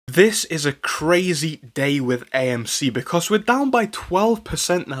This is a crazy day with AMC because we're down by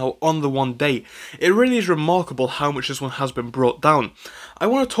 12% now on the one day. It really is remarkable how much this one has been brought down. I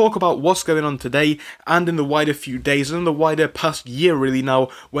want to talk about what's going on today and in the wider few days and in the wider past year really now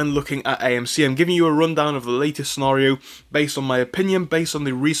when looking at AMC. I'm giving you a rundown of the latest scenario based on my opinion, based on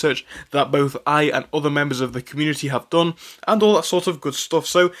the research that both I and other members of the community have done and all that sort of good stuff.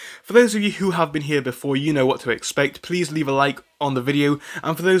 So for those of you who have been here before, you know what to expect. Please leave a like on the video,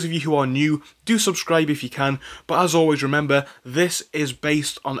 and for those of you who are new, do subscribe if you can, but as always remember, this is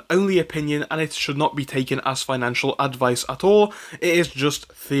based on only opinion and it should not be taken as financial advice at all. It is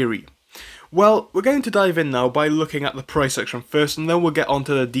just theory. Well, we're going to dive in now by looking at the price section first, and then we'll get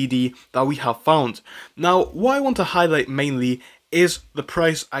onto the DD that we have found. Now, what I want to highlight mainly is the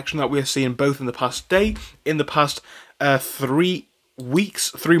price action that we are seeing both in the past day, in the past 3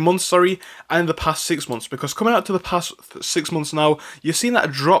 months, and the past 6 months, because coming out to the past 6 months now, you're seeing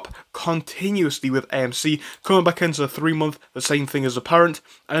that drop continuously with AMC. Coming back into the 3 month, the same thing is apparent,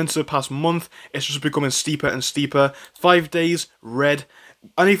 and into the past month, it's just becoming steeper and steeper. 5 days, red.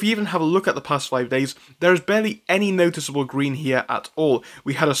 And if you even have a look at the past 5 days, there is barely any noticeable green here at all.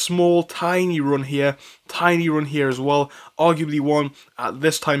 We had a small, tiny run here as well, arguably one at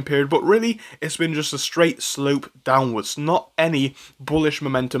this time period, but really it's been just a straight slope downwards, not any bullish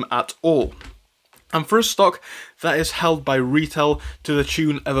momentum at all. And for a stock that is held by retail to the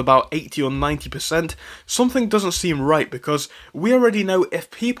tune of about 80 or 90%, something doesn't seem right, because we already know if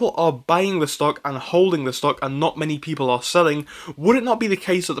people are buying the stock and holding the stock and not many people are selling, would it not be the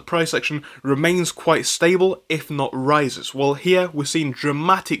case that the price action remains quite stable, if not rises? Well, here we're seeing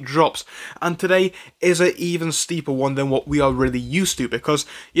dramatic drops, and today is an even steeper one than what we are really used to, because,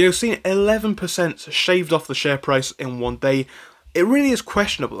 you know, seeing 11% shaved off the share price in one day, it really is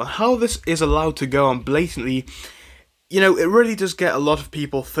questionable, and how this is allowed to go on blatantly, you know, it really does get a lot of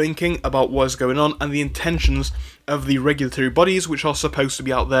people thinking about what is going on and the intentions of the regulatory bodies which are supposed to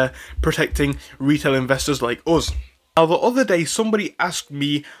be out there protecting retail investors like us. Now, the other day somebody asked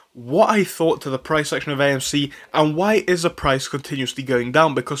me what I thought to the price action of AMC and why is the price continuously going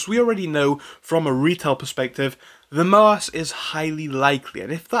down, because we already know from a retail perspective the MOAS is highly likely,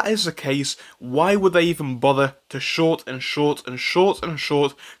 and if that is the case, why would they even bother to short and short and short and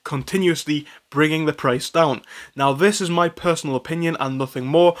short, continuously bringing the price down? Now, this is my personal opinion and nothing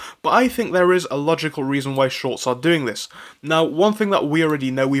more, but I think there is a logical reason why shorts are doing this. Now, one thing that we already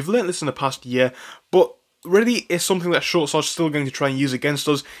know, we've learned this in the past year, but really is something that shorts are still going to try and use against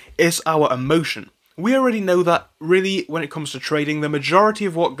us, is our emotion. We already know that really when it comes to trading, the majority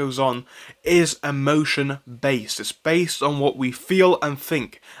of what goes on is emotion based. It's based on what we feel and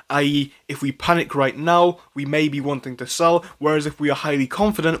think, i.e. if we panic right now, we may be wanting to sell, whereas if we are highly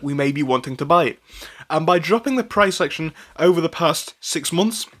confident, we may be wanting to buy it. And by dropping the price action over the past 6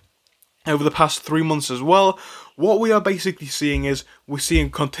 months, over the past 3 months as well, what we are basically seeing is we're seeing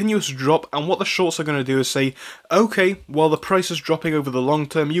continuous drop, and what the shorts are going to do is say, okay, well, the price is dropping over the long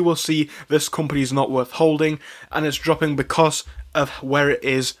term, you will see this company is not worth holding, and it's dropping because of where it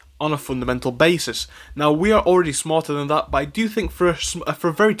is on a fundamental basis. Now, we are already smarter than that, but I do think for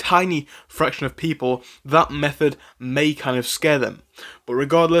a very tiny fraction of people, that method may kind of scare them. But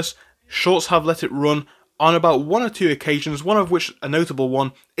regardless, shorts have let it run on about 1 or 2 occasions, one of which, a notable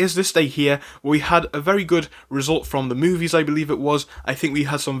one, is this day here, where we had a very good result from the movies, I believe it was. I think we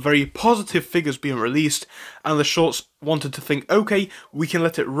had some very positive figures being released, and the shorts wanted to think, okay, we can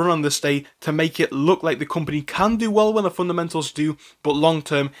let it run on this day to make it look like the company can do well when the fundamentals do, but long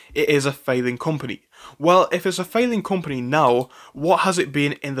term, it is a failing company. Well, if it's a failing company now, what has it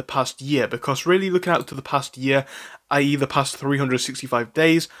been in the past year? Because really looking out to the past year, i.e. the past 365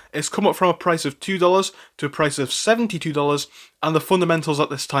 days, it's come up from a price of $2 to a price of $72, and the fundamentals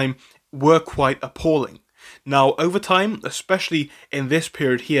at this time were quite appalling. Now, over time, especially in this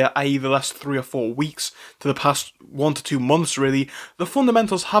period here, i.e. the last 3 or 4 weeks to the past 1 to 2 months really, the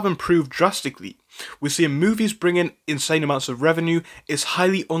fundamentals have improved drastically. We're seeing movies bring in insane amounts of revenue. It's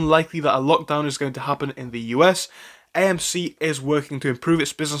highly unlikely that a lockdown is going to happen in the US. AMC is working to improve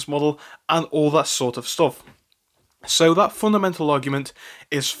its business model and all that sort of stuff. So that fundamental argument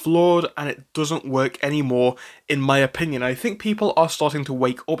is flawed and it doesn't work anymore, in my opinion. I think people are starting to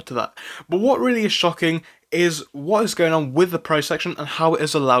wake up to that. But what really is shocking is what is going on with the price action and how it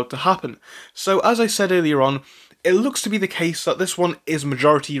is allowed to happen. So as I said earlier on, it looks to be the case that this one is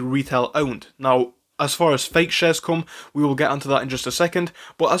majority retail owned. Now, as far as fake shares come, we will get onto that in just a second,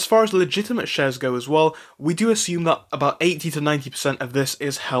 but as far as legitimate shares go as well, we do assume that about 80 to 90% of this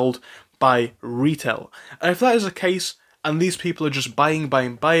is held by retail. And if that is the case, and these people are just buying,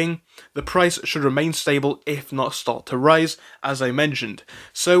 buying. The price should remain stable, if not start to rise, as I mentioned.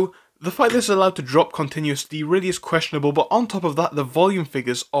 So the fact this is allowed to drop continuously really is questionable, but on top of that, the volume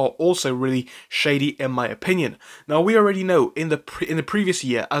figures are also really shady in my opinion. Now, we already know in the previous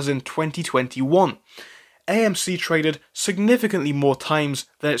year, as in 2021, AMC traded significantly more times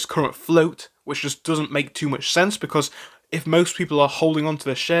than its current float, which just doesn't make too much sense, because if most people are holding on to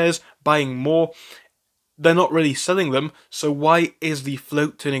their shares, buying more, they're not really selling them, so why is the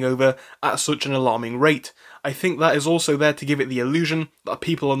float turning over at such an alarming rate? I think that is also there to give it the illusion that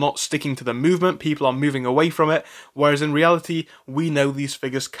people are not sticking to the movement, people are moving away from it, whereas in reality, we know these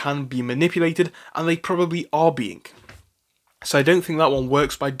figures can be manipulated, and they probably are being. So I don't think that one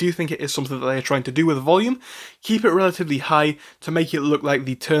works, but I do think it is something that they're trying to do with volume. Keep it relatively high to make it look like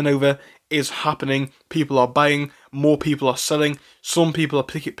the turnover is happening, people are buying, more people are selling, some people are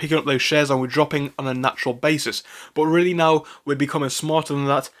picking up those shares and we're dropping on a natural basis. But really now, we're becoming smarter than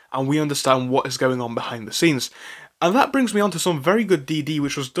that, and we understand what is going on behind the scenes. And that brings me on to some very good DD,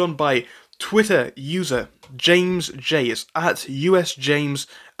 which was done by Twitter user James J. It's at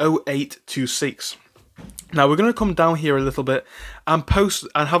USJames0826. Now we're going to come down here a little bit and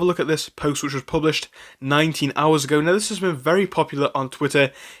have a look at this post, which was published 19 hours ago. Now this has been very popular on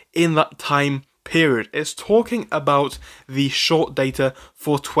Twitter in that time period. It's talking about the short data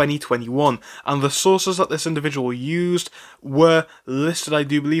for 2021, and the sources that this individual used were listed, I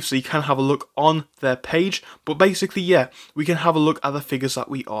do believe, so you can have a look on their page. But basically, yeah, we can have a look at the figures that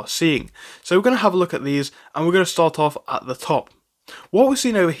we are seeing. So we're going to have a look at these, and we're going to start off at the top. What we're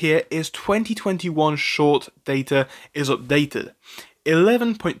seeing over here is 2021 short data is updated.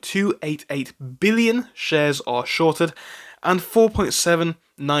 11.288 billion shares are shorted, and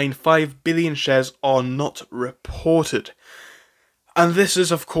 4.795 billion shares are not reported. And this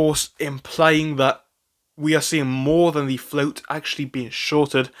is, of course, implying that we are seeing more than the float actually being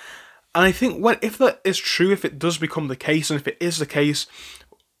shorted. And I think if that is true, if it does become the case, and if it is the case,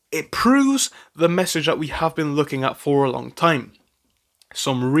 it proves the message that we have been looking at for a long time.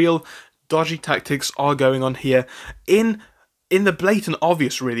 Some real dodgy tactics are going on here in the blatant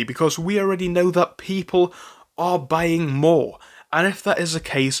obvious, really, because we already know that people are buying more. And if that is the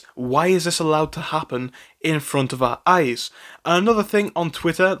case, why is this allowed to happen in front of our eyes? And another thing on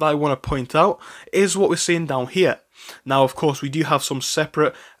Twitter that I want to point out is what we're seeing down here. Now, of course, we do have some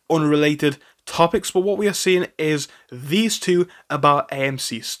separate, unrelated topics, but what we are seeing is these two about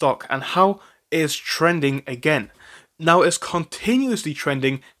AMC stock and how it is trending again. Now, it's continuously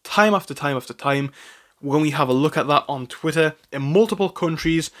trending time after time after time when we have a look at that on Twitter in multiple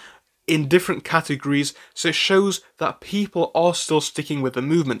countries in different categories, so it shows that people are still sticking with the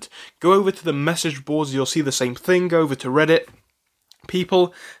movement. Go over to the message boards, you'll see the same thing. Go over to Reddit.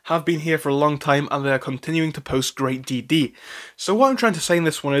 People have been here for a long time and they are continuing to post great DD. So what I'm trying to say in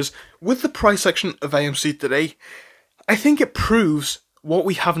this one is, with the price action of AMC today, I think it proves what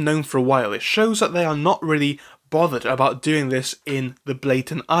we have known for a while. It shows that they are not really bothered about doing this in the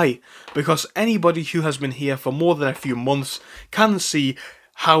blatant eye, because anybody who has been here for more than a few months can see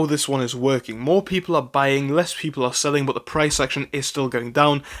how this one is working. More people are buying, less people are selling, but the price action is still going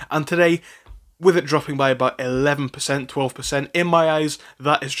down, and today, with it dropping by about 11%, 12%, in my eyes,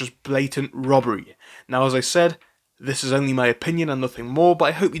 that is just blatant robbery. Now, as I said, this is only my opinion and nothing more, but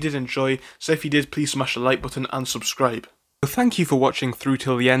I hope you did enjoy, so if you did, please smash the like button and subscribe. Thank you for watching through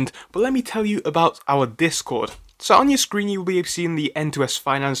till the end, but let me tell you about our Discord. So on your screen you will be seeing the N2S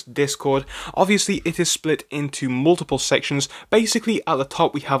Finance Discord. Obviously it is split into multiple sections. Basically at the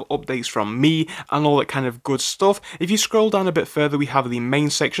top we have updates from me and all that kind of good stuff. If you scroll down a bit further we have the main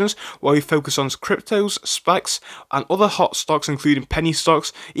sections where we focus on cryptos, SPACs and other hot stocks including penny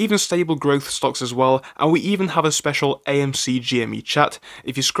stocks, even stable growth stocks as well, and we even have a special AMC GME chat.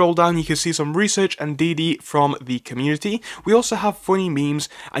 If you scroll down you can see some research and DD from the community. We also have funny memes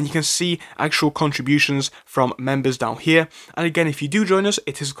and you can see actual contributions from members down here. And again, if you do join us,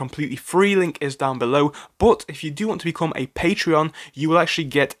 it is completely free, link is down below. But if you do want to become a Patreon, you will actually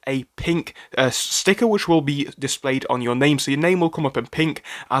get a pink sticker which will be displayed on your name. So your name will come up in pink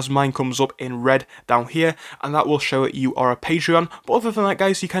as mine comes up in red down here, and that will show that you are a Patreon. But other than that,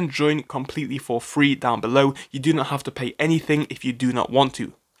 guys, you can join completely for free down below. You do not have to pay anything if you do not want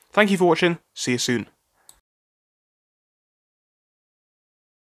to. Thank you for watching, see you soon.